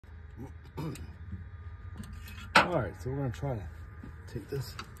All right, so we're gonna try to take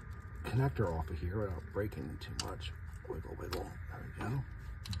this connector off of here without breaking it too much. Wiggle, wiggle. There we go.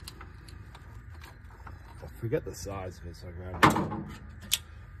 I forget the size of it, so I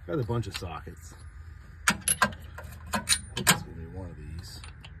grabbed a bunch of sockets. I think this will be one of these.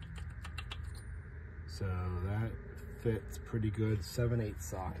 So that fits pretty good. 7/8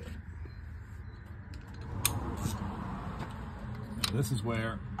 socket. So this is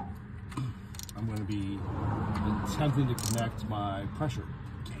where I'm going to be attempting to connect my pressure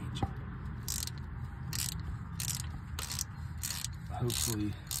gauge.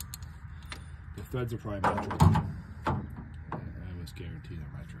 Hopefully, the threads are probably metric. I almost guarantee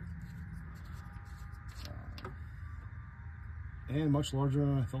they're metric. And much larger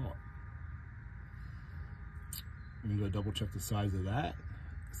than I thought. I'm going to go double check the size of that,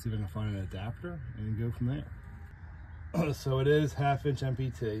 see if I can find an adapter, and go from there. So it is 1/2"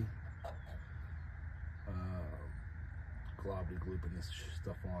 MPT. Globbly-glooping this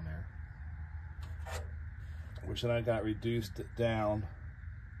stuff on there, which then I got reduced it down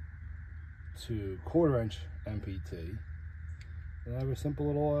to 1/4" MPT, and I have a simple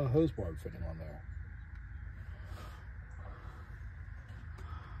little hose barb fitting on there.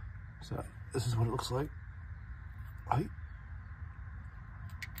 So this is what it looks like. Right?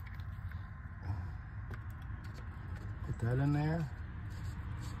 Put that in there.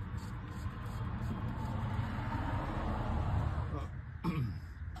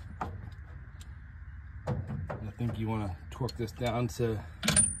 I think you want to torque this down to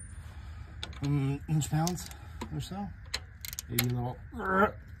inch-pounds or so. Maybe a little,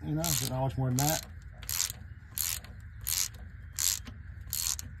 you know, but not much more than that.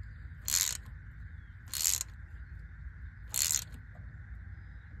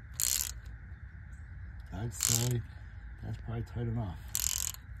 I'd say that's probably tight enough.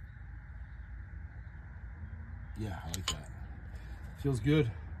 Yeah, I like that. Feels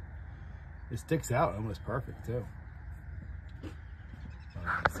good. It sticks out almost perfect too.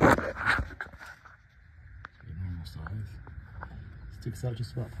 Normal size. Sticks out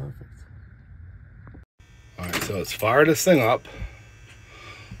just about perfect. All right, so let's fire this thing up.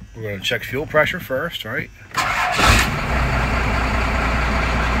 We're going to check fuel pressure first, right?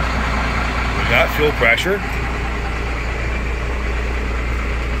 We got fuel pressure.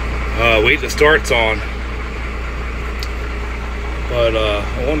 Wait, the start's on. But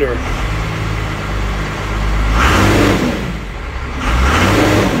I wonder.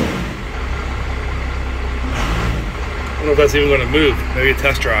 I don't know if that's even going to move. Maybe a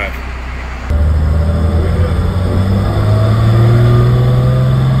test drive.